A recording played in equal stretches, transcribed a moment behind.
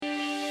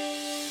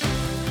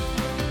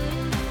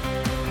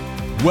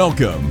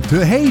Welcome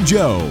to Hey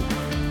Joe,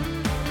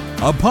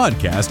 a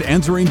podcast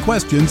answering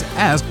questions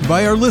asked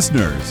by our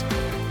listeners.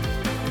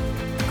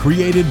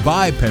 Created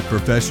by pet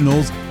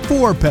professionals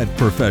for pet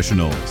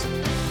professionals.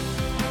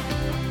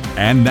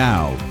 And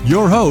now,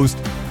 your host,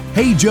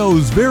 Hey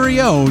Joe's very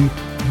own,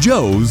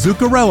 Joe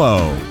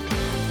Zuccarello.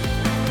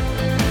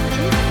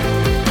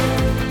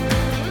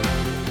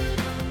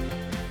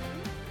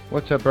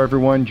 What's up,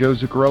 everyone? Joe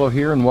Zuccarello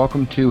here, and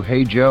welcome to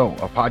Hey Joe,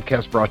 a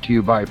podcast brought to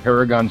you by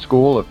Paragon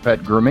School of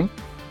Pet Grooming.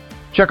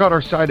 Check out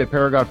our site at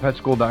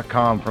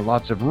paragonpetschool.com for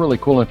lots of really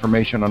cool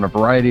information on a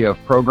variety of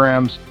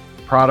programs,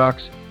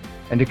 products,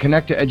 and to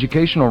connect to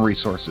educational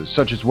resources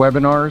such as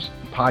webinars,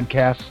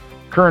 podcasts,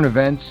 current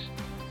events,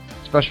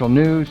 special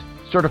news,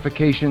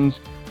 certifications,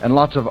 and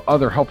lots of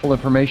other helpful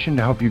information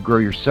to help you grow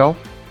yourself,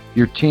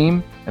 your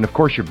team, and of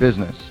course your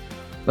business.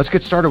 Let's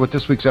get started with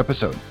this week's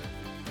episode.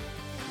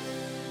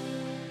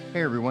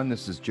 Hey everyone,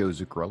 this is Joe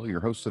Zuccarello, your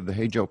host of the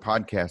Hey Joe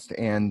podcast,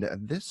 and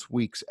this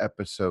week's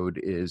episode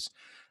is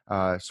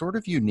sort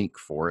of unique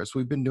for us.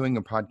 We've been doing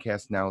a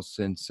podcast now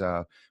since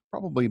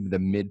probably the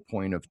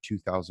midpoint of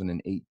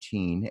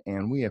 2018,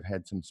 and we have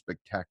had some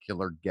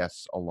spectacular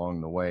guests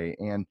along the way.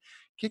 And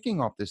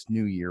kicking off this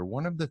new year,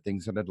 one of the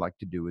things that I'd like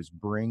to do is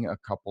bring a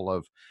couple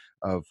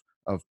of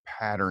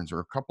patterns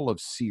or a couple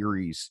of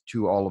series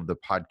to all of the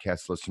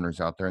podcast listeners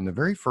out there. And the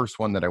very first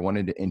one that I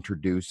wanted to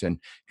introduce and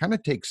kind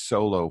of take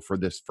solo for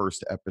this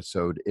first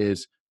episode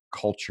is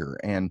culture,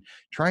 and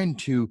trying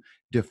to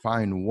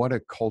define what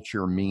a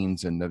culture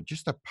means and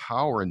just the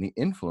power and the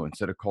influence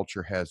that a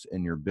culture has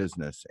in your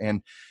business.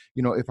 And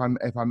if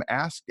I'm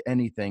asked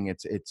anything,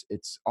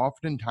 it's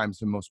oftentimes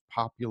the most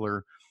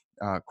popular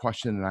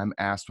question that I'm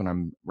asked when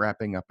I'm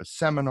wrapping up a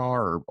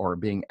seminar or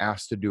being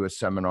asked to do a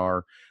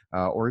seminar,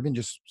 or even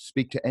just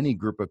speak to any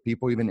group of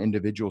people, even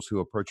individuals who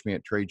approach me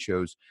at trade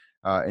shows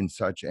and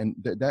such. And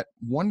that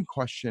one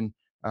question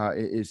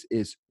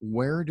is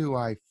where do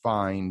I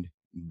find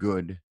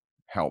good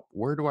help?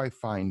 Where do I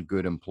find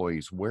good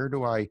employees? Where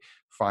do I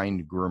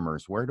find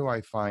groomers? Where do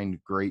I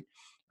find great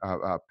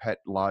pet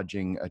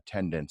lodging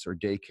attendants or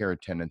daycare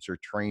attendants or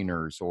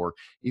trainers, or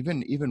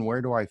even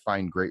where do I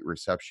find great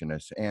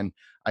receptionists? And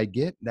I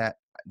get that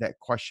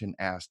question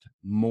asked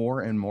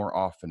more and more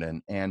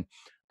often, and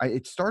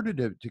it started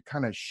to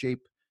kind of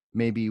shape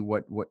maybe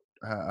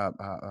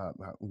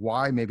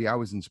why maybe I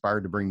was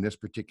inspired to bring this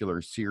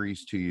particular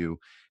series to you,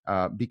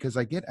 because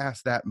I get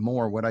asked that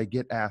more. What I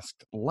get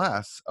asked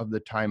less of the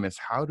time is,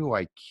 how do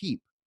I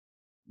keep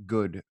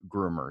good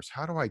groomers?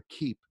 How do I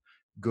keep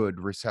good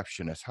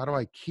receptionists? How do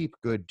I keep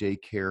good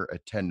daycare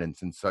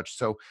attendants and such?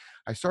 So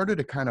I started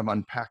to kind of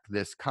unpack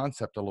this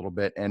concept a little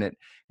bit, and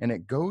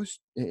it goes,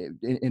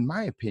 in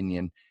my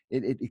opinion,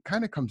 it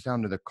kind of comes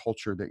down to the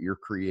culture that you're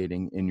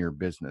creating in your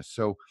business.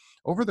 So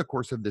over the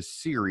course of this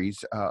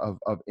series of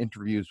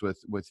interviews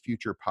with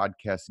future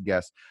podcast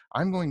guests,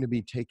 I'm going to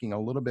be taking a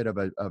little bit of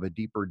a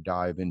deeper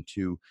dive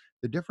into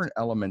the different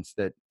elements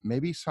that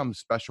maybe some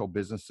special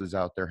businesses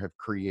out there have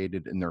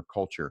created in their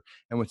culture.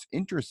 And what's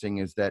interesting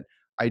is that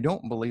I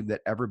don't believe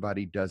that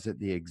everybody does it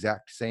the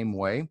exact same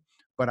way,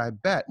 but I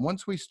bet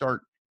once we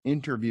start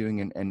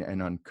interviewing and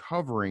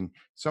uncovering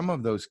some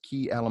of those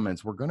key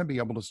elements, we're going to be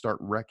able to start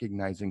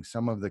recognizing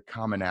some of the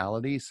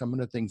commonalities, some of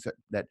the things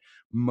that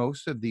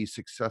most of these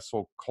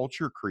successful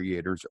culture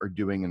creators are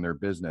doing in their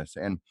business.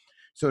 And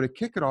so to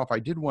kick it off, I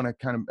did want to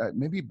kind of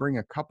maybe bring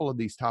a couple of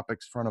these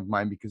topics front of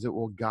mind, because it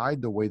will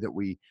guide the way that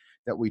we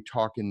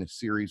talk in the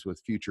series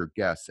with future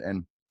guests.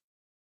 And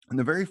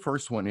the very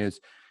first one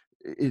is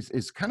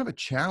kind of a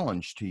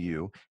challenge to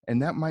you,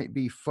 and that might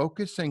be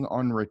focusing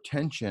on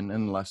retention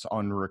and less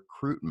on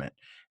recruitment.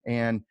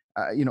 And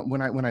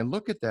when I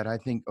look at that, I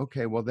think,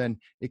 okay, well then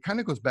it kind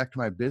of goes back to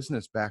my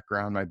business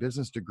background, my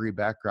business degree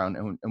background,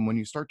 and when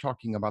you start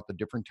talking about the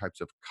different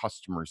types of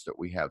customers that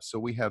we have. So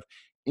we have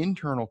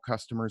internal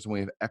customers and we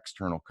have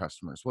external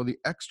customers. Well, the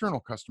external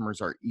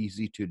customers are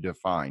easy to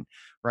define,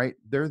 right?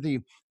 They're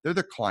the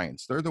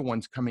clients. They're the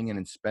ones coming in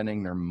and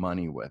spending their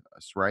money with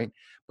us, right?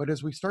 But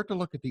as we start to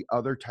look at the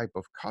other type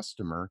of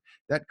customer,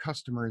 that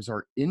customer is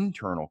our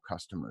internal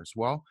customers.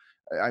 Well,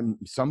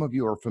 some of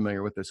you are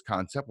familiar with this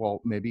concept.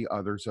 Well, maybe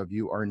others of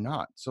you are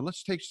not. So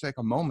let's take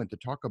a moment to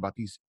talk about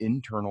these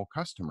internal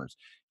customers.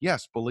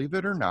 Yes, believe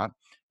it or not,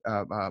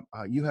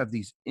 you have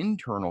these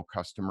internal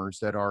customers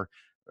that are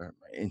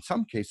in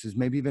some cases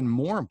maybe even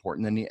more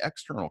important than the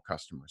external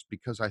customers,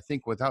 because I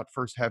think without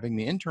first having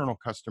the internal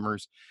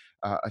customers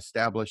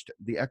established,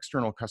 the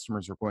external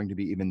customers are going to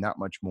be even that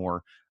much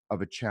more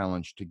of a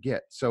challenge to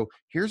get. So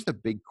here's the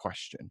big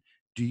question.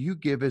 Do you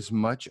give as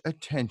much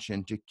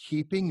attention to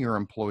keeping your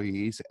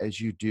employees as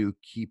you do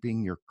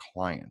keeping your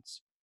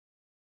clients?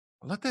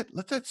 Let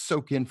that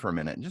soak in for a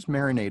minute and just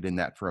marinate in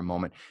that for a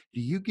moment.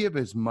 Do you give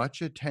as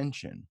much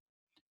attention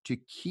to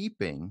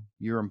keeping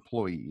your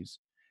employees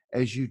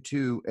as you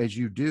do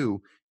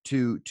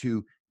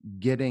to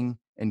getting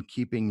and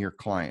keeping your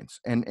clients?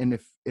 And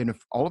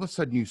if all of a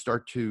sudden you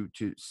start to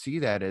see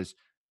that as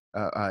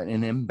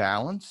an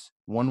imbalance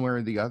one way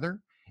or the other,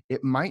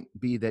 it might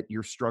be that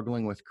you're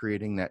struggling with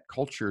creating that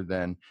culture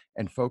then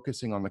and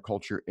focusing on the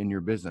culture in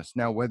your business.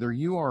 Now, whether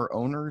you are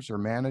owners or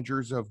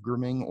managers of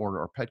grooming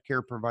or pet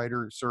care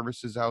provider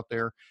services out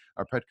there,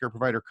 or pet care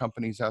provider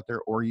companies out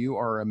there, or you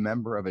are a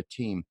member of a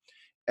team,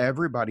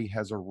 everybody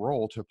has a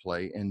role to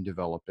play in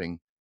developing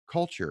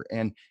culture.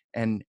 And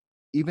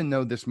even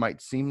though this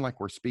might seem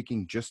like we're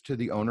speaking just to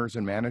the owners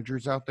and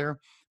managers out there,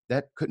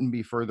 that couldn't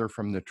be further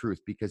from the truth,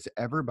 because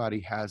everybody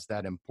has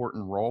that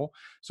important role.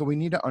 So we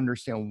need to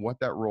understand what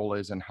that role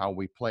is and how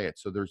we play it.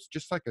 So there's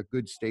just like a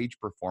good stage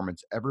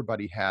performance,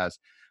 everybody has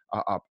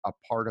a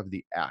part of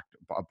the act,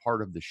 a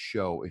part of the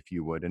show, if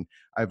you would. And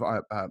I've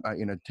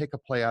take a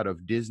play out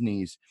of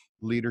Disney's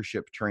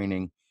leadership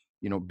training.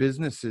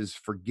 Businesses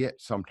forget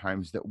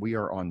sometimes that we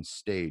are on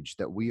stage,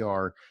 that we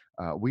are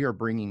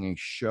bringing a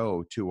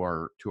show to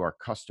our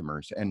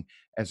customers. And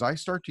as I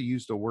start to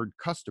use the word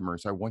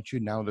customers, I want you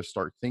now to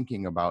start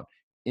thinking about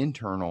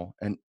internal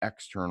and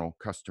external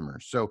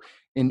customers. So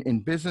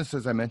in business,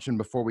 as I mentioned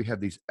before, we have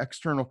these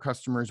external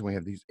customers and we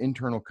have these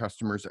internal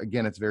customers.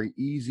 Again, it's very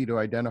easy to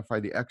identify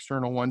the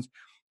external ones,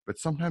 but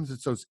sometimes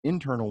it's those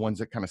internal ones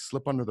that kind of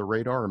slip under the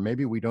radar, or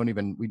maybe we don't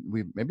even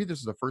we maybe this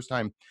is the first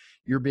time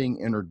you're being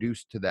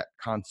introduced to that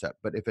concept.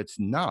 But if it's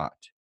not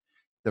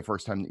the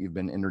first time that you've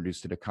been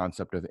introduced to the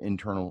concept of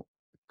internal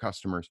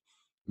customers,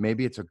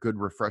 maybe it's a good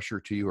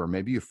refresher to you, or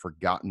maybe you've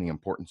forgotten the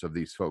importance of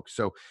these folks.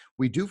 So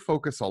we do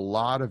focus a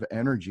lot of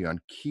energy on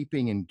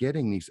keeping and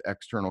getting these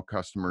external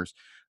customers.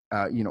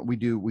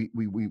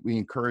 We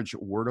encourage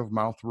word of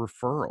mouth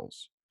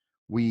referrals.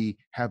 We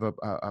have a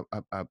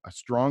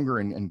stronger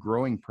and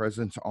growing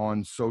presence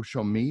on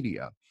social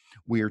media.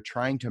 We are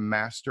trying to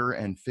master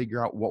and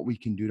figure out what we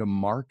can do to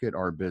market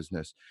our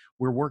business.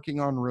 We're working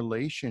on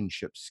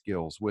relationship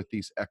skills with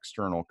these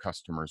external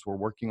customers. We're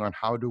working on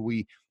how do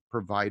we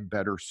provide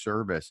better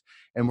service.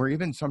 And we're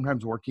even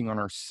sometimes working on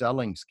our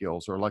selling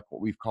skills, or like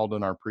what we've called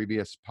in our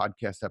previous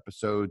podcast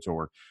episodes,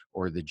 or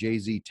the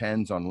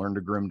JZ10s on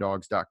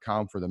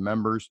learntogroomdogs.com for the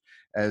members,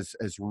 as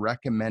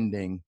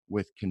recommending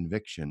with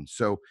conviction.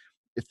 So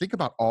think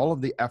about all of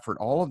the effort,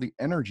 all of the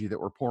energy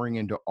that we're pouring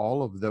into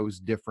all of those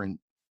different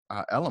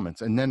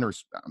elements. And then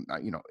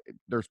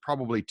there's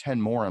probably 10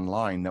 more in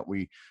line that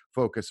we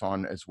focus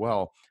on as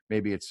well.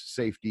 Maybe it's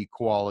safety,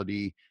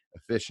 quality,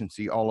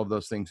 efficiency, all of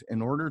those things,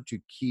 in order to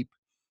keep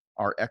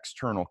our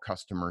external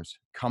customers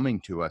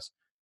coming to us.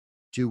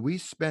 Do we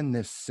spend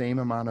this same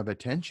amount of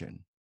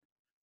attention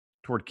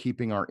toward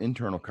keeping our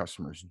internal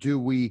customers? Do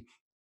we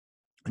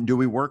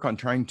work on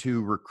trying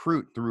to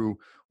recruit through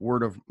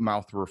word of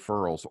mouth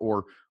referrals,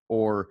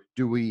 or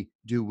do we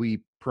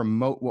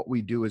promote what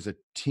we do as a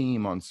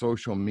team on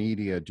social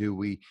media? Do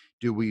we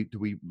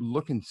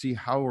look and see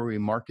how are we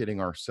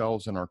marketing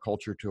ourselves and our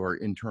culture to our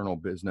internal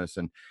business,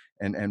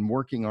 and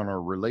working on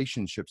our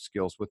relationship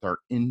skills with our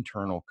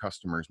internal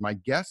customers? My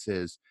guess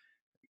is,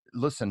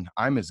 listen,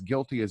 I'm as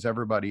guilty as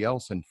everybody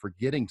else and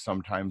forgetting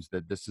sometimes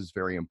that this is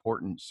very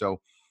important. So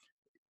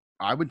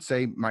I would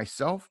say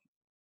myself,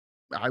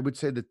 I would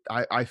say that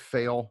I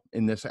fail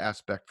in this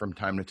aspect from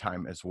time to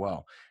time as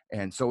well.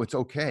 And so it's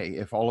okay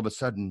if all of a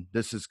sudden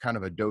this is kind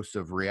of a dose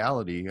of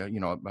reality,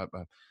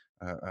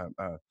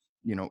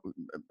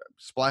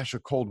 splash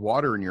of cold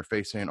water in your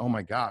face saying, oh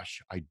my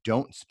gosh, I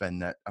don't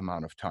spend that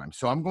amount of time.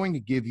 So I'm going to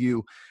give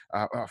you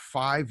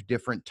 5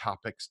 different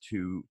topics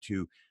to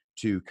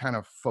kind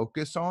of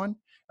focus on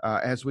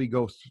as we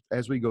go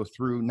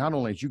through, not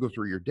only as you go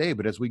through your day,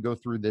 but as we go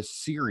through this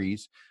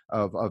series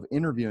of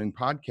interviewing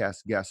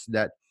podcast guests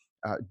that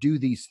do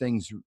these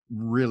things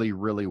really,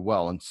 really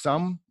well. And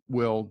some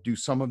will do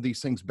some of these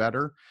things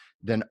better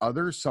than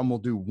others. Some will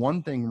do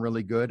one thing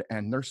really good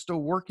and they're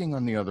still working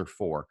on the other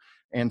 4.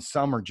 And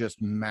some are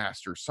just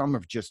masters. Some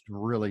have just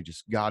really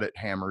just got it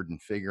hammered out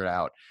and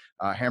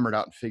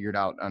figured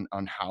out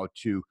on how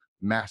to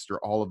master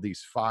all of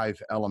these 5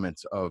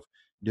 elements of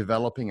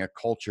developing a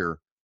culture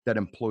that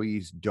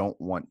employees don't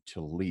want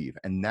to leave.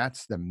 And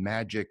that's the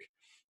magic.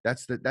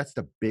 That's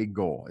the big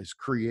goal, is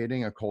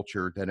creating a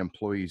culture that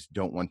employees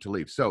don't want to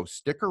leave. So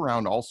stick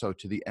around also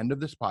to the end of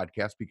this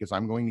podcast, because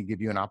I'm going to give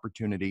you an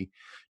opportunity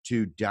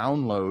to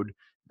download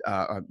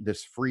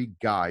this free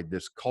guide,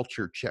 this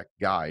culture check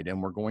guide.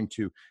 And we're going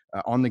to,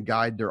 on the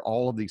guide,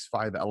 all of these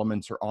 5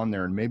 elements are on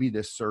there. And maybe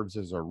this serves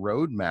as a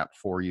roadmap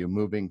for you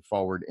moving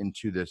forward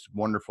into this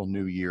wonderful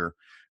new year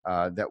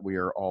that we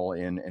are all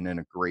in, and in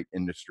a great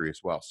industry as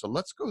well. So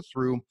let's go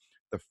through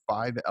the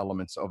 5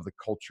 elements of the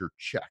culture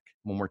check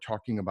when we're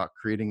talking about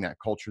creating that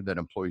culture that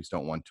employees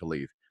don't want to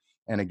leave.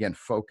 And again,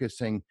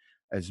 focusing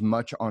as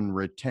much on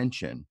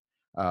retention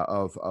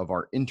of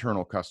our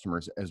internal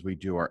customers as we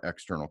do our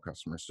external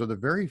customers. So the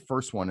very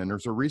first one, and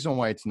there's a reason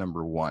why it's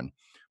number 1,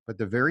 but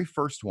the very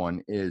first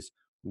one is,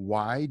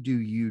 why do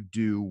you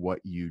do what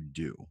you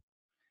do?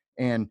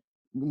 And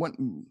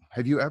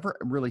have you ever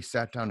really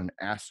sat down and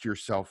asked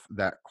yourself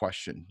that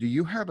question? Do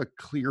you have a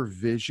clear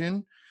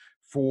vision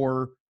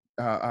for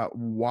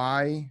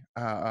why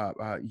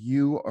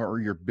you or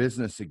your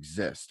business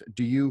exist?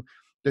 Do you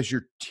Does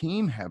your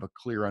team have a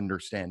clear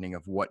understanding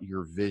of what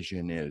your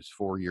vision is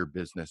for your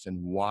business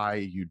and why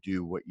you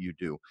do what you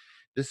do?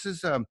 This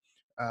is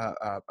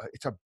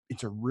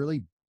it's a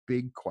really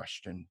big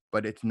question,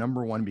 but it's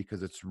number one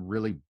because it's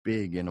really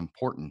big in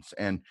importance,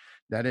 and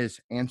that is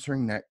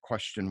answering that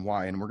question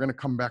why. And we're going to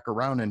come back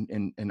around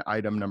in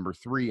item number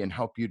three and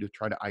help you to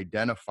try to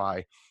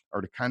identify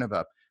or to kind of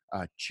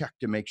check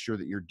to make sure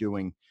that you're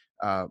doing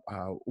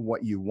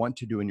what you want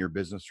to do in your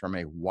business from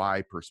a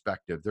why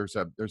perspective. There's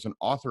an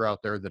author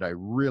out there that I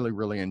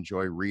really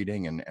enjoy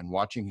reading and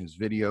watching his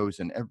videos,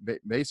 and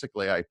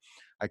basically I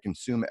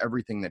consume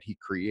everything that he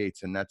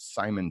creates, and that's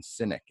Simon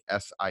Sinek,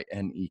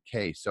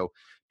 Sinek. So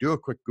do a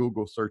quick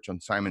Google search on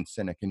Simon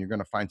Sinek, and you're going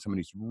to find some of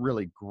these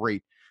really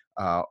great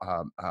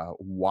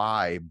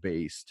why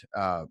based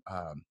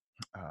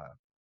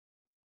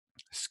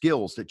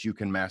skills that you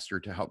can master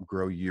to help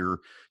grow your,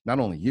 not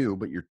only you,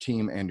 but your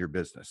team and your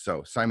business.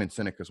 So Simon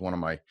Sinek is one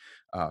of my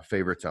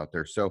favorites out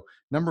there. So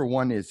number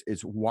one is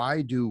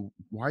why do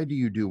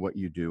you do what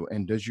you do,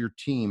 and does your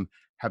team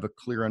have a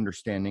clear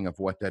understanding of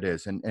what that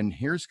is? And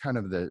here's kind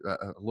of the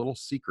a little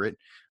secret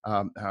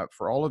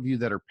for all of you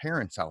that are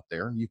parents out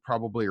there. You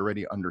probably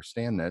already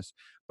understand this,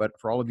 but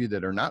for all of you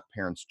that are not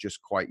parents just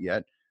quite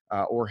yet,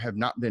 or have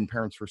not been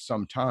parents for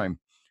some time,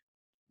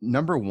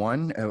 number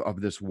one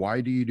of this why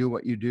do you do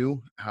what you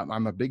do,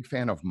 I'm a big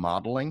fan of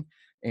modeling.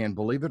 And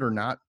believe it or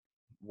not,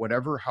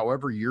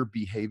 however you're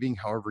behaving,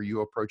 however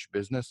you approach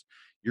business,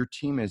 your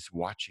team is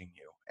watching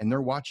you, and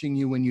they're watching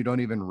you when you don't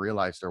even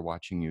realize they're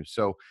watching you.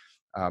 So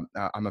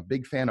I'm a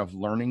big fan of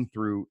learning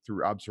through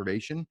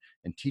observation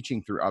and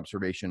teaching through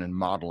observation and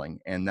modeling,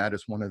 and that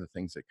is one of the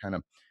things that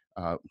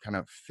kind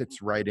of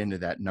fits right into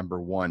that number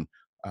one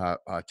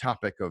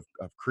topic of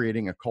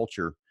creating a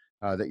culture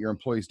that your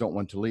employees don't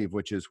want to leave,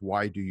 which is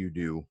why do you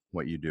do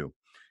what you do?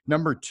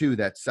 Number two,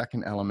 that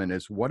second element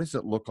is what does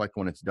it look like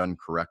when it's done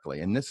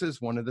correctly? And this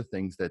is one of the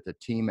things that the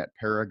team at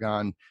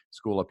Paragon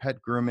School of Pet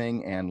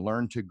Grooming and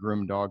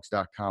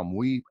LearnToGroomDogs.com,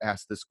 we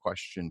ask this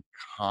question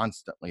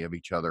constantly of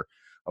each other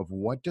of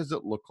what does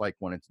it look like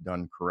when it's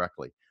done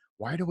correctly?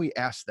 Why do we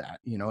ask that?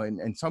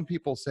 And some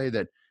people say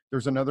that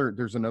there's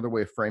another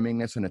way of framing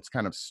this, and it's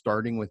kind of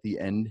starting with the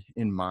end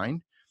in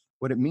mind.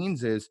 What it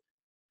means is,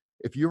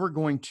 if you were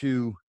going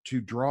to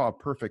draw a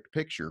perfect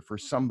picture for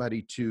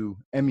somebody to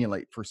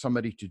emulate, for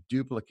somebody to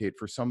duplicate,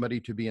 for somebody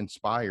to be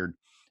inspired,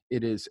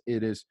 it is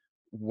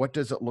what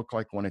does it look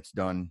like when it's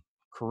done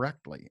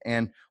correctly?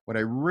 And what I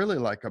really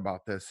like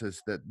about this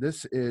is that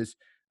this is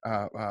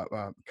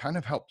kind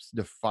of helps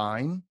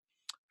define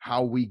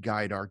how we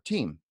guide our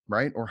team,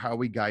 right? Or how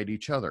we guide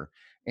each other.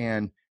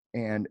 And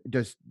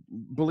does,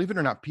 believe it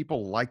or not,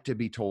 people like to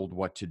be told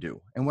what to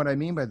do. And what I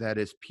mean by that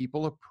is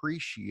people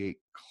appreciate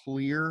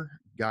clear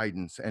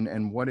guidance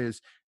and what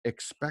is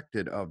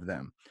expected of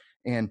them.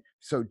 And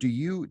so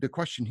the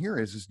question here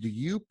is do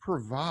you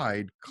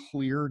provide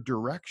clear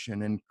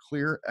direction and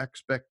clear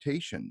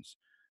expectations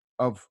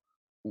of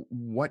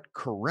what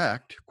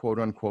correct, quote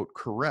unquote,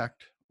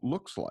 correct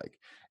looks like?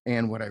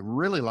 And what I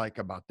really like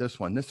about this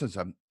one, this is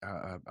a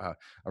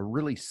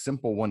really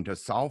simple one to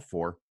solve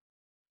for,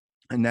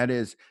 and that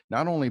is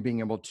not only being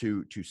able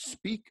to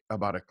speak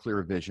about a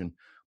clear vision,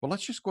 but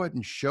let's just go ahead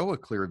and show a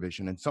clear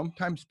vision. And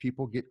sometimes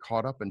people get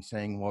caught up in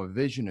saying, well,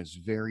 vision is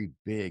very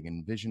big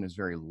and vision is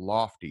very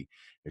lofty.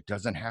 It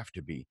doesn't have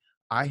to be.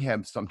 I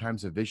have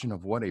sometimes a vision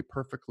of what a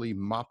perfectly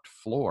mopped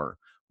floor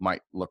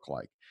might look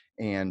like.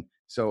 And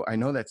so I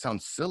know that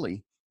sounds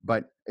silly,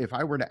 but if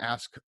I were to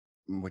ask,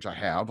 which I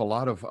have, a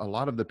lot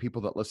of the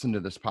people that listen to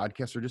this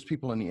podcast are just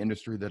people in the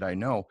industry that I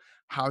know,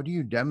 how do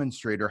you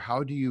demonstrate, or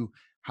how do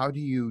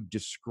you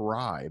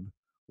describe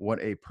what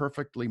a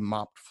perfectly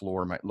mopped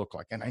floor might look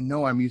like? And I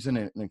know I'm using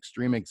an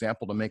extreme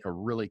example to make a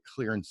really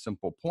clear and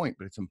simple point,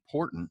 but it's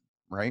important,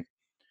 right?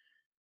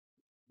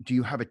 Do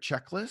you have a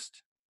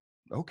checklist?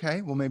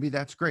 Okay, well, maybe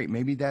that's great.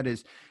 Maybe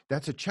that's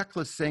a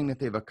checklist saying that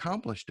they've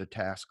accomplished a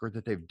task or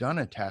that they've done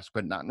a task,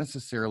 but not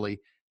necessarily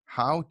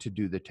how to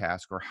do the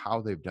task or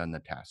how they've done the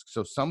task.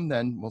 So some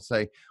then will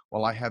say,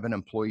 well, I have an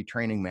employee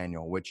training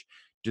manual, which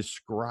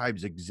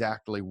describes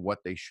exactly what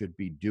they should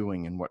be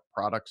doing and what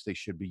products they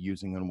should be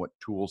using and what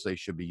tools they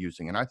should be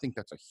using. And I think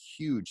that's a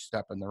huge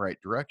step in the right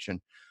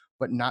direction,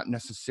 but not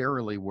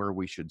necessarily where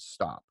we should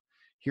stop.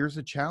 Here's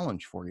a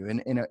challenge for you.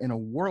 In a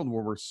world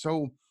where we're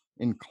so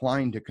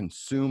inclined to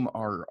consume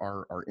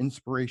our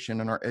inspiration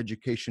and our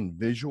education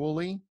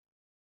visually,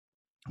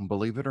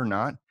 believe it or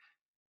not,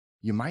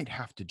 you might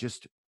have to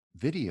just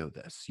video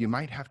this. You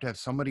might have to have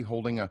somebody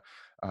holding a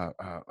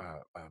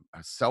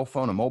cell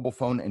phone, a mobile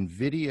phone, and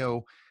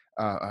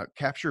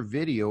capture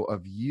video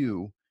of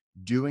you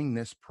doing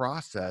this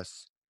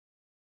process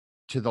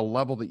to the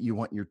level that you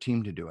want your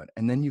team to do it.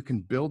 And then you can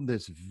build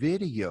this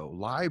video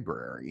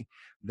library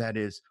that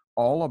is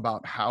all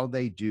about how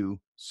they do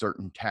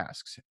certain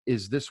tasks.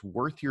 Is this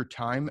worth your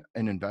time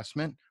and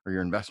investment, or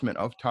your investment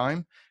of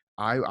time?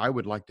 I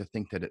would like to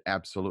think that it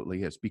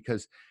absolutely is,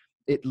 because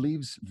it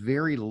leaves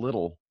very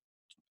little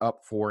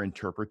up for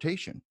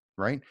interpretation,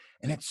 right?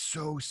 And it's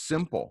so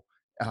simple.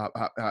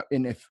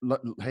 And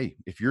hey,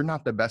 if you're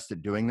not the best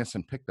at doing this,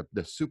 and pick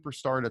the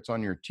superstar that's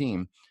on your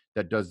team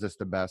that does this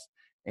the best,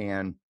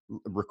 and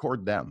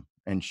record them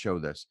and show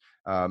this.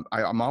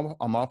 I'm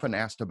often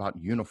asked about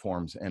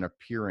uniforms and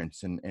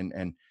appearance,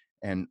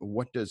 and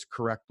what does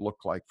correct look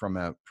like from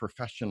a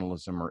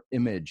professionalism or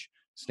image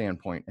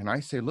standpoint. And I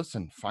say,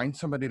 listen, find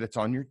somebody that's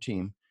on your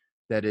team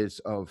that is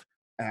of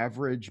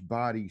average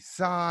body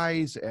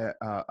size,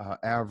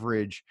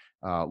 average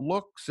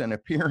looks and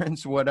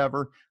appearance,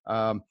 whatever,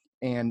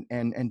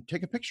 and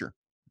take a picture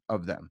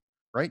of them.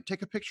 Right?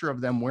 Take a picture of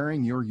them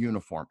wearing your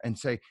uniform and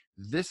say,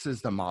 this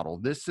is the model.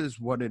 This is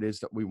what it is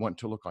that we want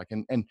to look like.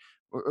 And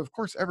of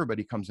course,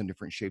 everybody comes in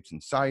different shapes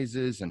and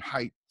sizes and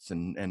heights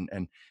and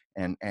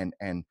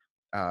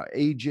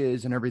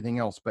ages and everything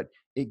else. But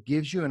it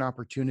gives you an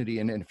opportunity.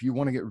 And if you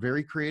want to get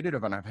very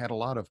creative, and I've had a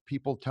lot of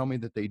people tell me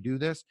that they do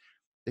this,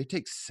 they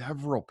take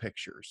several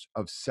pictures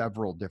of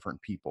several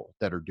different people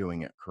that are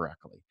doing it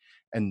correctly.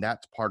 And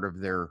that's part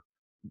of their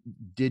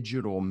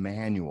digital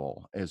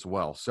manual as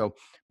well. So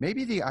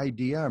maybe the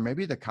idea, or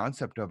maybe the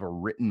concept of a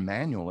written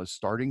manual is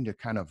starting to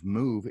kind of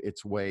move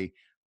its way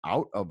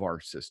out of our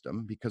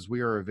system, because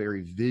we are a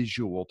very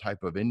visual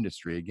type of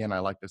industry. Again, I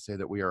like to say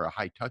that we are a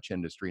high touch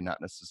industry,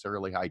 not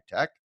necessarily high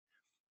tech.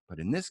 But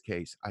in this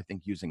case, I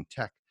think using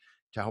tech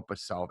to help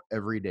us solve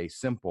everyday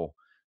simple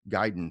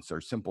guidance or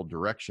simple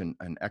direction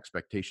and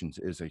expectations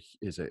is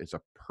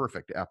a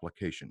perfect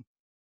application.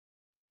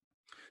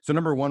 So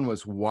number one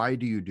was, why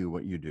do you do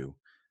what you do?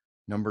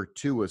 Number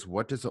two is,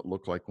 what does it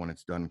look like when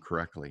it's done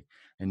correctly?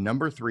 And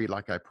number three,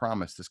 like I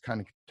promised, this kind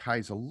of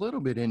ties a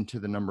little bit into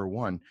the number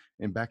one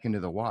and back into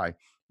the why.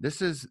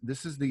 This is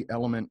the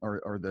element,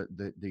 or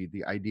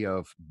the idea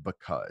of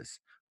because,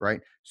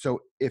 right?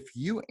 So if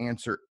you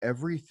answer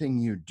everything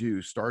you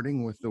do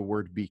starting with the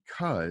word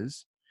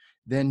because,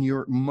 then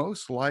you're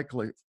most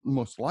likely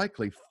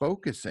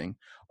focusing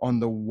on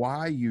the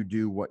why you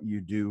do what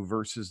you do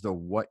versus the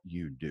what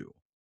you do.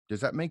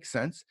 Does that make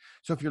sense?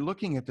 So if you're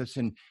looking at this,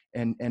 and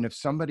if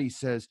somebody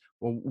says,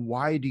 well,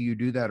 why do you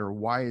do that, or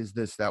why is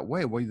this that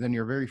way? Well, then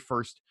your very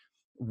first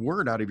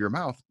word out of your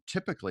mouth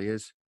typically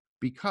is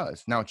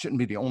because. Now, it shouldn't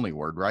be the only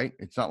word, right?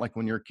 It's not like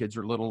when your kids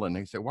are little and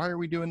they say, why are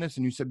we doing this?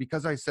 And you said,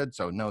 because I said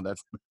so. No,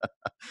 that's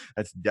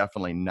that's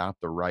definitely not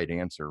the right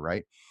answer,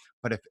 right?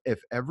 But if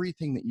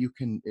everything that you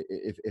can,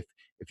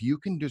 if you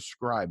can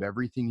describe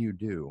everything you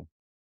do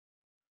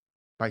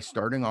by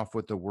starting off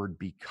with the word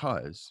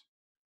because,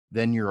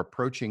 then you're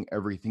approaching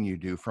everything you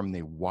do from the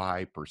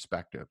why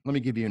perspective. Let me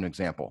give you an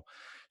example.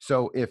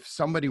 So if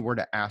somebody were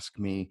to ask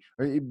me,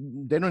 or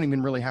they don't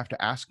even really have to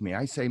ask me,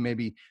 I say,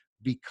 maybe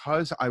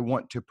because I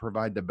want to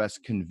provide the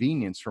best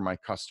convenience for my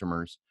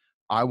customers,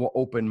 I will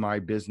open my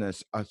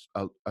business a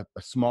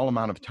small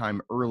amount of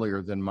time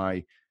earlier than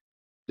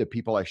the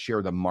people I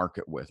share the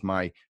market with,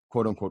 my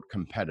quote unquote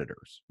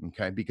competitors.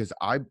 Okay.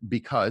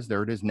 Because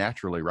there it is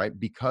naturally, right?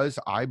 Because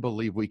I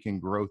believe we can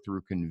grow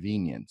through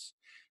convenience.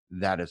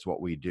 That is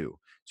what we do.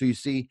 So you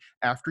see,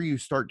 after you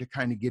start to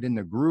kind of get in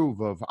the groove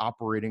of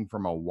operating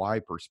from a why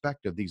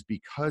perspective, these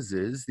because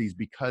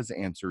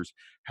answers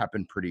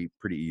happen pretty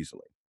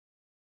easily.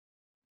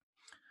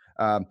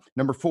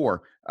 Number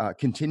four,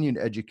 continued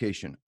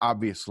education.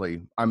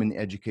 Obviously, I'm in the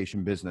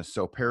education business.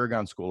 So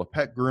Paragon School of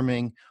Pet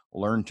Grooming,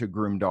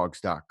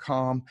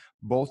 learntogroomdogs.com,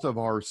 both of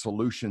our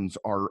solutions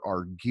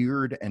are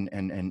geared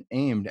and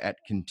aimed at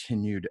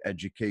continued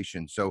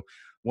education. So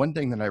one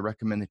thing that I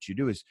recommend that you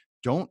do is,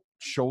 don't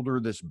shoulder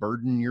this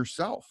burden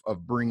yourself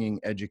of bringing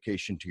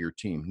education to your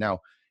team. Now,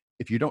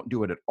 if you don't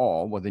do it at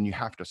all, well, then you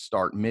have to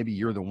start. Maybe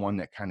you're the one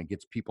that kind of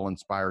gets people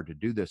inspired to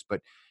do this,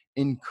 but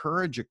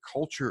encourage a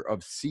culture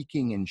of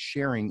seeking and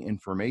sharing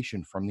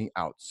information from the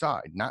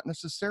outside, not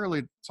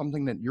necessarily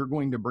something that you're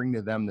going to bring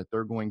to them that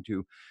they're going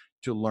to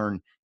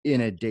learn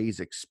in a day's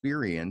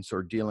experience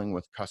or dealing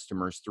with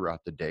customers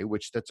throughout the day,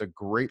 which that's a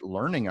great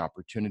learning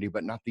opportunity,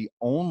 but not the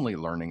only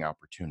learning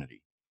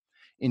opportunity.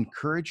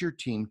 Encourage your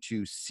team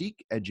to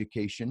seek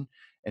education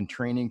and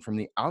training from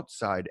the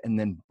outside and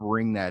then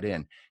bring that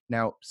in.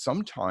 Now,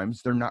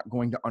 sometimes they're not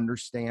going to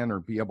understand or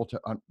be able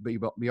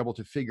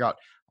to figure out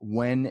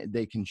when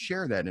they can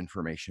share that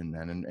information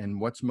then, and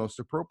what's most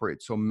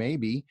appropriate. So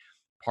maybe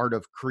part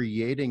of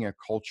creating a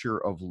culture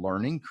of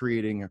learning,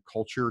 creating a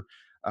culture,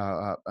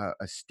 a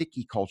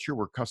sticky culture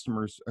where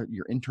customers,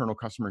 your internal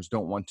customers,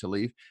 don't want to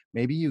leave.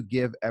 Maybe you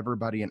give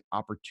everybody an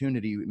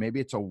opportunity. Maybe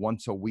it's a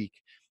once a week.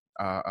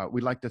 We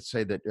like to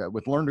say that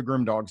with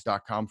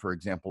learntogroomdogs.com, for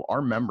example,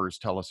 our members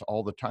tell us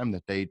all the time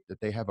that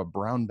they have a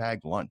brown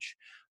bag lunch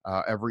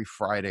every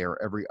Friday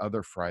or every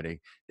other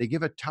Friday. They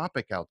give a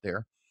topic out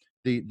there.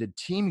 The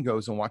team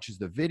goes and watches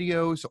the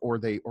videos, or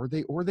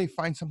they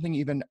find something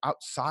even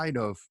outside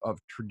of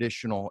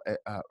traditional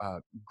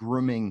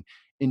grooming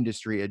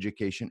industry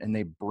education, and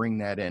they bring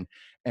that in.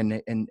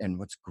 And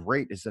what's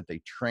great is that they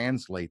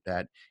translate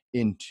that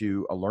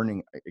into a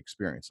learning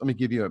experience. Let me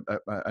give you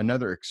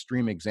another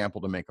extreme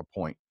example to make a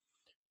point.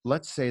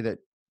 Let's say that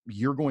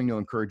you're going to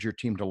encourage your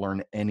team to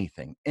learn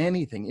anything,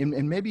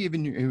 and maybe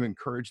even you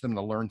encourage them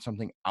to learn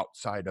something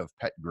outside of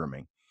pet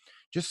grooming.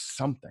 just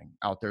something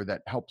out there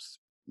that helps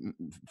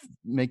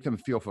make them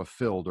feel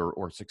fulfilled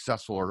or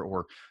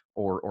successful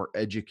or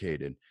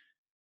educated.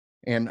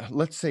 And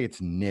let's say it's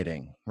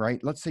knitting,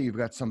 right? Let's say you've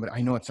got somebody,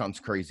 I know it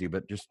sounds crazy,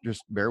 but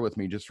just bear with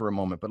me just for a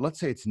moment. But let's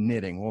say it's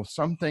knitting. Well,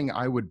 something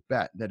I would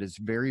bet that is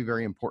very,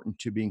 very important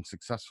to being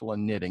successful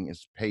in knitting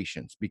is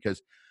patience,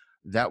 because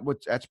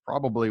that's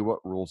probably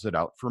what rules it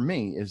out for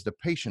me, is the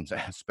patience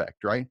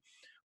aspect, right?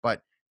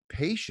 But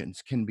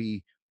patience can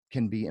be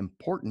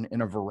important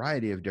in a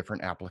variety of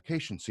different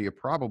applications. So you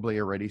probably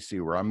already see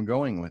where I'm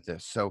going with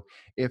this. So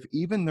if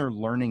even they're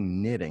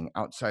learning knitting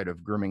outside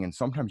of grooming, and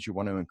sometimes you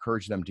want to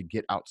encourage them to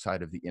get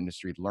outside of the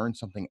industry, learn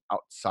something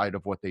outside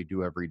of what they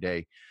do every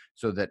day,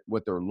 so that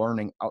what they're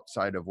learning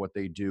outside of what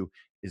they do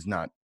is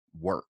not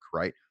work,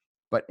 right?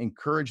 But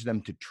encourage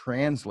them to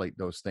translate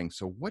those things.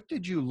 So what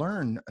did you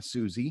learn,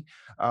 Susie,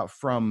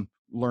 from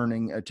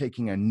learning,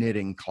 taking a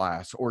knitting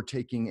class, or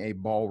taking a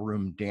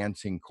ballroom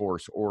dancing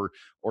course, or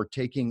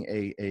taking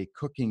a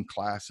cooking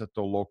class at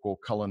the local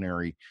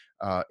culinary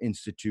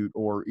institute,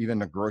 or even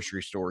the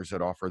grocery stores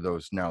that offer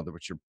those now,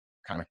 which are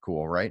kind of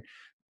cool, right?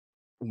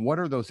 What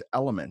are those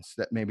elements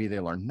that maybe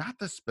they learn? Not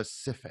the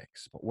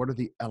specifics, but what are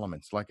the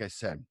elements? Like I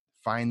said,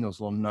 find those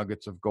little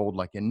nuggets of gold.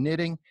 Like in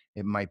knitting,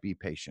 it might be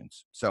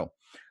patience. So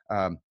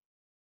um,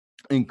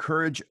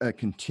 encourage a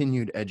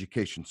continued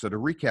education. So to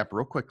recap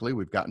real quickly,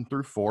 we've gotten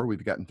through 4.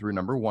 We've gotten through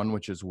number 1,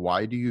 which is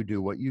why do you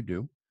do what you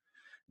do?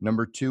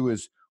 Number 2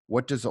 is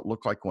what does it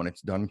look like when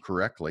it's done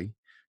correctly?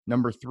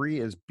 Number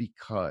 3 is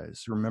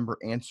because. Remember,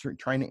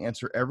 trying to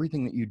answer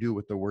everything that you do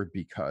with the word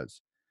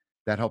because.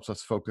 That helps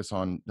us focus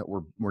on that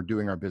we're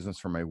doing our business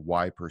from a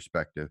why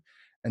perspective.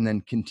 And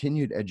then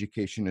continued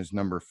education is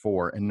number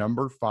 4. And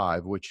number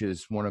 5, which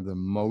is one of the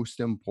most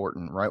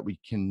important, right? We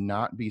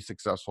cannot be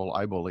successful,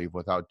 I believe,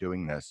 without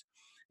doing this.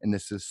 And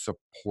this is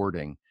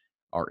supporting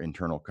our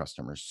internal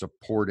customers,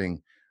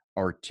 supporting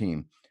our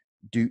team.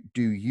 Do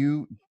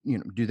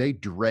they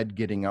dread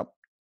getting up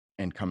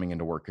and coming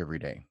into work every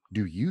day?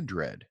 Do you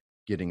dread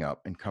getting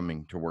up and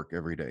coming to work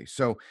every day?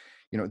 So,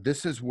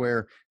 this is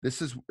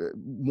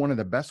one of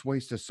the best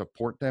ways to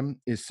support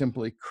them, is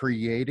simply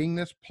creating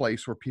this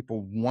place where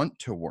people want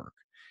to work,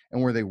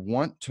 and where they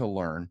want to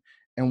learn,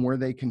 and where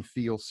they can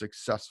feel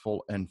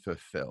successful and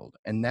fulfilled.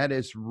 And that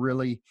is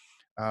really,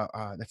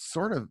 that's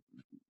sort of,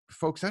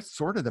 folks, that's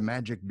sort of the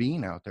magic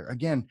bean out there.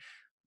 Again,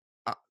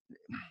 uh,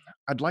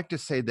 I'd like to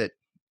say that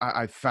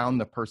I've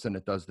found the person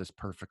that does this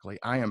perfectly.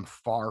 I am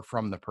far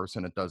from the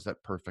person that does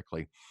that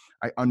perfectly.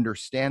 I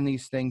understand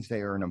these things.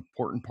 They are an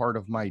important part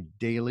of my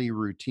daily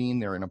routine.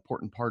 They're an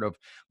important part of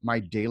my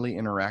daily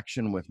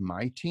interaction with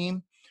my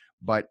team.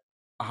 But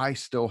I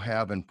still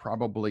have, and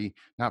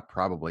not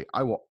probably,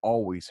 I will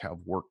always have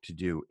work to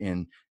do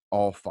in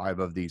all 5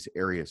 of these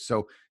areas.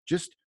 So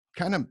just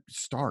kind of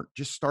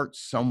just start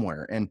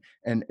somewhere. And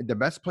the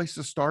best place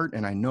to start,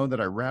 and I know that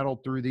I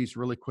rattled through these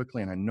really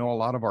quickly, and I know a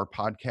lot of our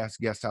podcast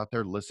guests out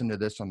there listen to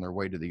this on their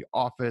way to the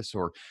office,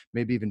 or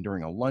maybe even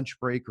during a lunch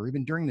break, or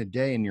even during the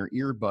day in your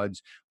earbuds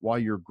while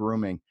you're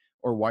grooming,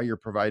 or while you're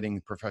providing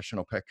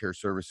professional pet care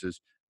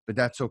services. But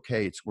that's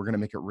okay. We're going to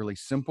make it really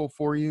simple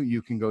for you.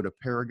 You can go to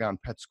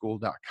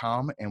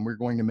paragonpetschool.com, and we're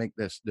going to make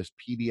this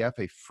PDF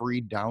a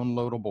free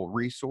downloadable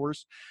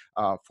resource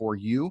for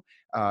you.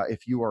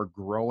 If you are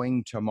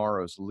growing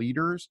tomorrow's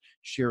leaders,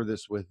 share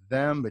this with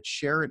them, but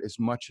share it as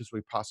much as we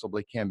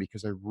possibly can,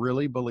 because I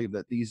really believe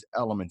that these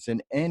elements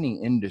in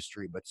any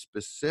industry, but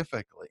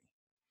specifically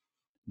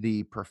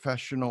the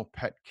professional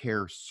pet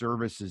care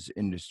services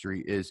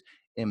industry, is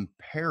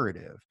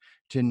imperative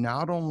to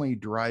not only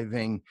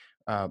driving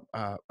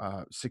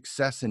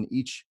success in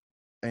each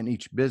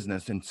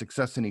business, and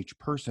success in each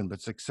person,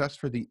 but success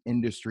for the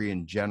industry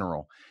in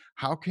general.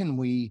 How can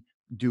we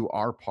do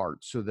our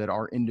part so that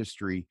our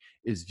industry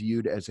is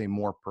viewed as a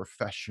more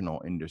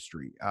professional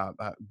industry,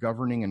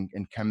 governing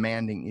and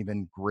commanding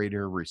even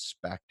greater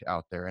respect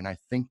out there? And I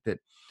think that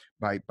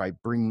by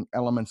bringing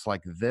elements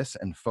like this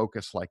and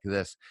focus like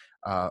this,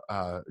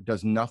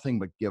 does nothing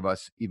but give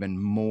us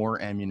even more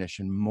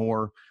ammunition,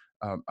 more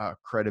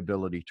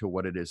credibility to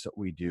what it is that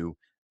we do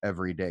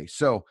every day.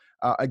 So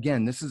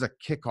again, this is a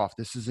kickoff.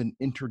 This is an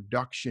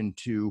introduction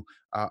to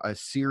a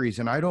series.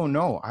 And I don't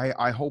know,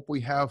 I hope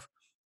we have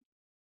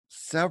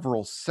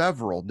several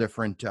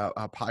different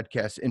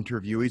podcast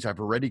interviewees. I've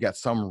already got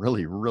some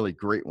really, really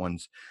great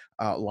ones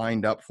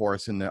lined up for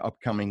us in the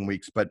upcoming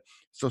weeks. But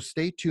so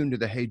stay tuned to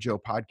the Hey Joe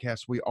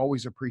podcast. We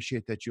always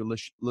appreciate that you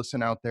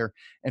listen out there.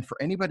 And for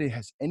anybody that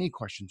has any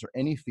questions or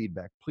any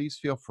feedback, please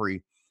feel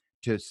free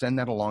to send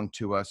that along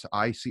to us.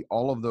 I see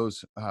all of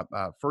those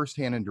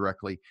firsthand and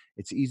directly.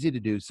 It's easy to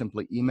do.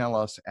 Simply email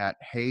us at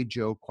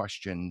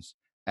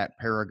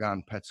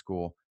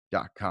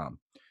heyjoequestions@paragonpetschool.com.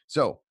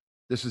 So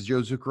this is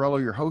Joe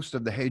Zuccarello, your host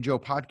of the Hey Joe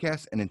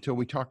podcast. And until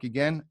we talk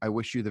again, I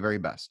wish you the very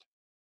best.